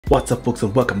What's up, folks,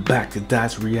 and welcome back to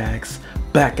Dyce Reacts.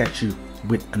 Back at you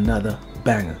with another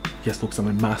banger. Yes, folks, I'm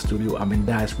in my studio. I'm in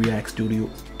Dyce React studio,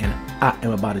 and I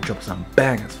am about to drop some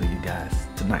bangers for you guys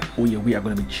tonight. Oh yeah, we are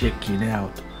going to be checking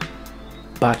out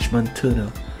Bachman to the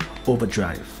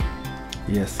Overdrive.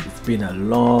 Yes, it's been a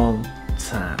long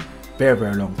time,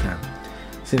 very long time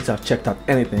since I've checked out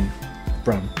anything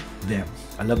from them.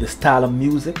 I love the style of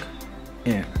music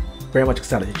and very much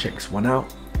excited to check this one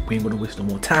out. We ain't gonna waste no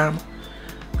more time.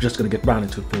 We're just gonna get right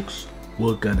into it, folks.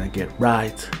 We're gonna get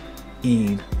right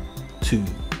into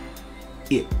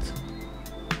it.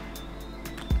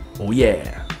 Oh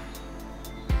yeah.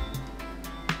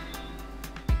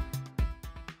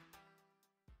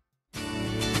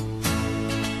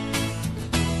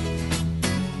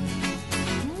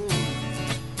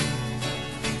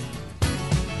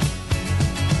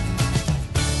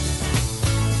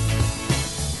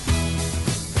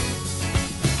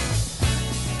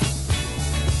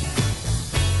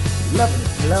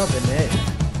 Loving it.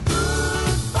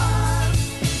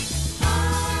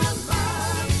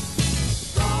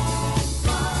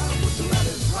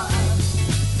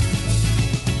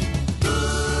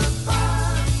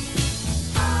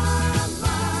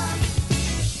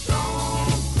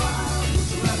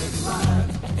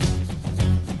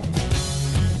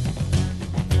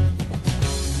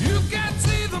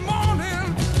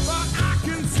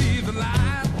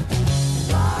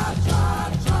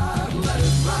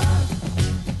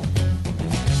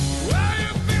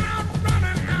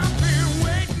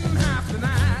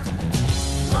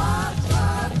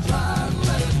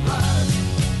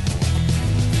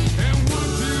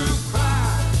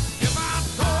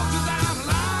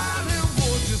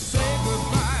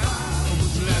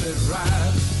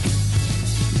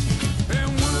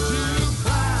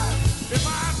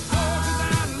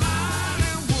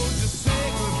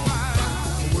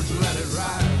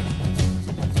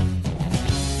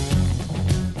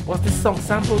 What's this song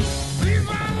sampled?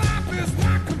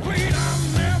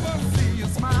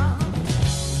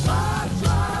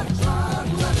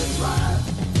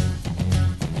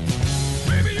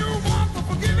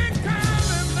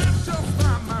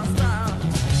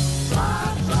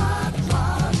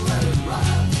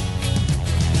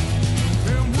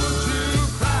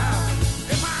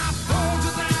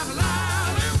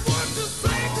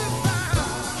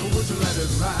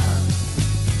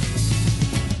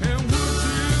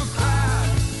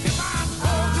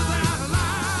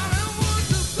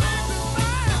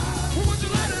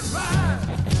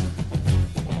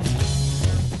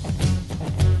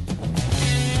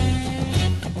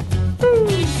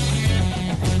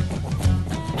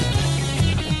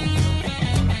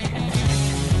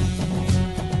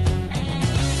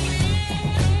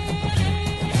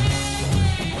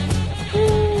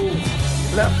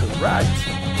 Left and right.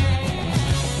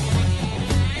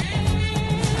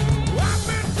 I've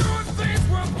been doing things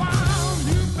worthwhile.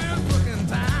 You've been looking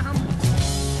down.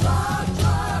 Try,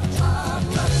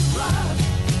 let it ride.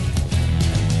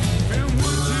 And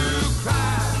would you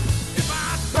cry if I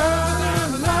told you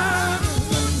the line?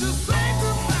 Would you say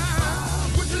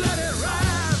goodbye? Would you let it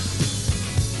ride?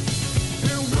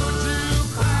 And would you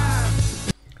cry?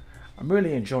 I'm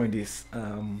really enjoying this.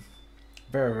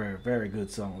 Very good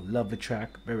song. Lovely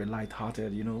track, very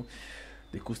light-hearted, you know.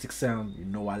 The acoustic sound, you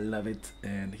know, I love it.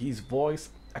 And his voice,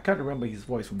 I can't remember his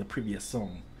voice from the previous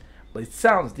song, but it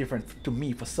sounds different to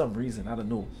me for some reason. I don't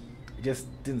know, it just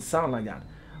didn't sound like that.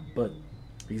 But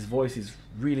his voice is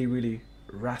really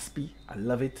raspy. I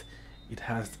love it. It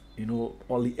has, you know,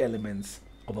 all the elements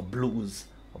of a blues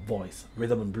voice,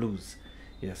 rhythm and blues.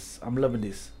 Yes, I'm loving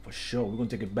this for sure. We're gonna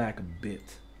take it back a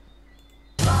bit.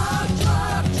 Try,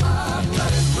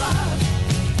 let it ride.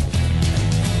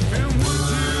 And would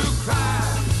you cry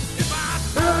if I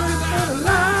told you that a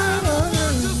lie? Would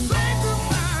you say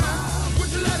goodbye?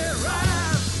 Would you let it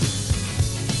ride?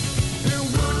 And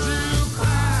would you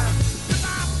cry if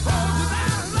I told you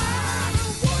that a lie?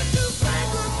 Would you say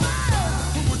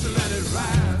goodbye? Would you let it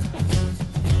ride?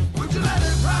 Would you let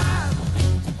it ride?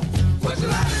 Would you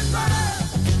let it ride?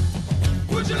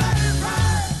 Would you let it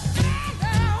ride?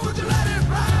 Would you let it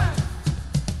ride?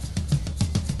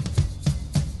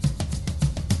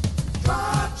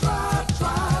 Try,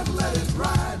 let it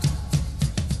ride.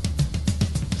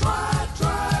 Try, let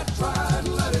it ride. Try,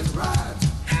 let it ride.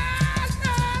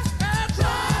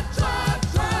 Try,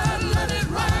 let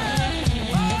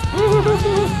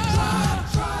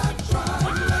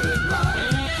it ride.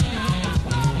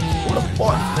 What a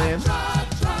boss, man. Try,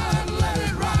 let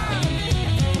it ride.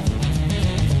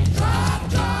 Try,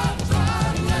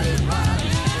 let it ride.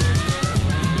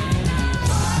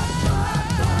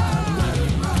 Try, let it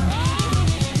ride.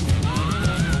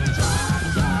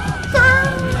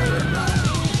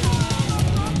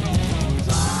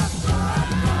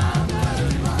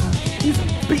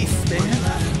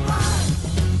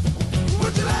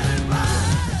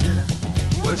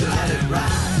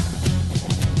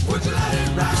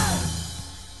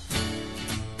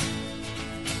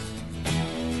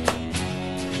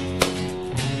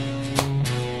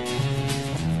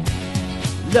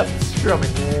 Love the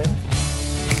strumming, man.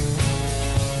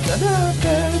 Da, da,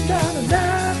 da, da, da, da,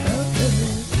 da.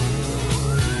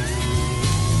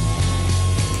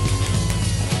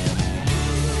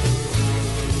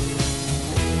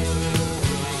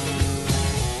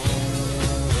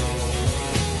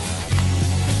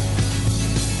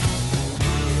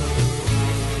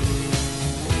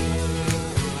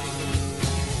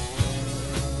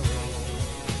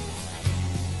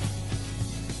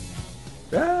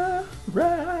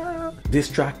 This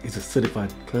track is a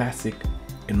certified classic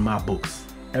in my books.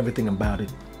 Everything about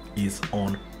it is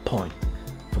on point.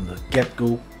 From the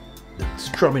get-go, the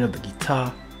strumming of the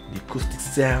guitar, the acoustic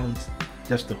sounds,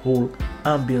 just the whole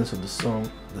ambience of the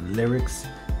song, the lyrics,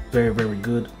 very, very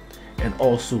good. And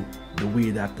also the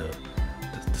way that the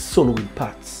soloing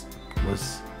parts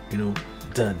was, you know,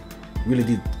 done. Really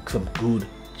did some good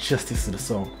justice to the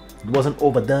song. It wasn't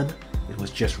overdone, it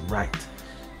was just right.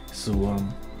 So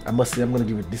I must say, I'm gonna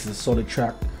give it, this is a solid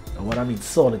track. And what I mean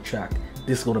solid track,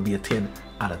 this is gonna be a 10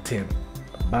 out of 10.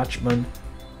 Bachman,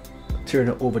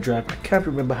 Turner Overdrive. I can't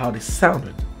remember how this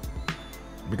sounded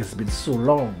because it's been so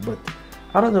long, but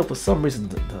I don't know, for some reason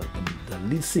the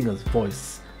lead singer's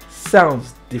voice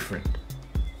sounds different.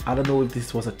 I don't know if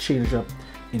this was a change up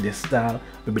in their style.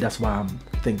 Maybe that's why I'm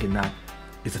thinking that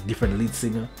it's a different lead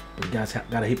singer. But you guys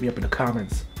gotta hit me up in the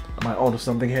comments. Am I onto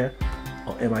something here,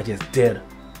 or am I just dead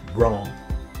wrong?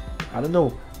 I don't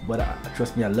know, but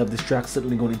trust me, I love this track.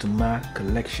 Certainly going into my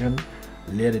collection.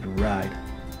 Let it ride.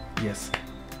 Yes.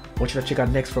 What should I check out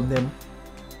next from them?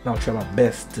 I'll try my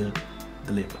best to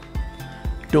deliver.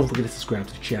 Don't forget to subscribe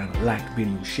to the channel, like the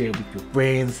video, share with your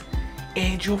friends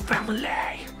and your family.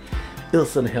 It'll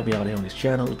certainly help me out here on this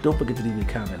channel. Don't forget to leave me a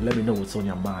comment. Let me know what's on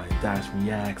your mind. Dyce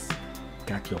Reacts,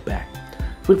 got your back.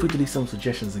 Feel free to leave some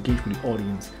suggestions, engage with the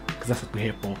audience, because that's what we're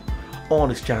here for on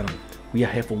this channel. We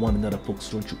are here for one another, folks.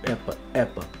 Don't you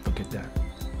ever forget that.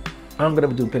 I'm gonna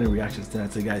be doing plenty of reactions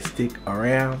tonight, so you guys stick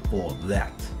around for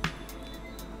that.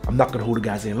 I'm not gonna hold you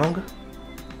guys any longer.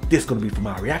 This is gonna be for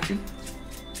my reaction.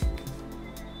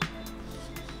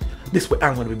 This way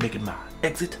I'm gonna be making my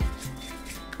exit.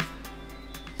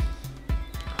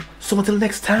 So until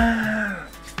next time,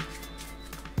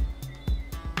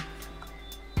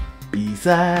 peace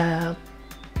out.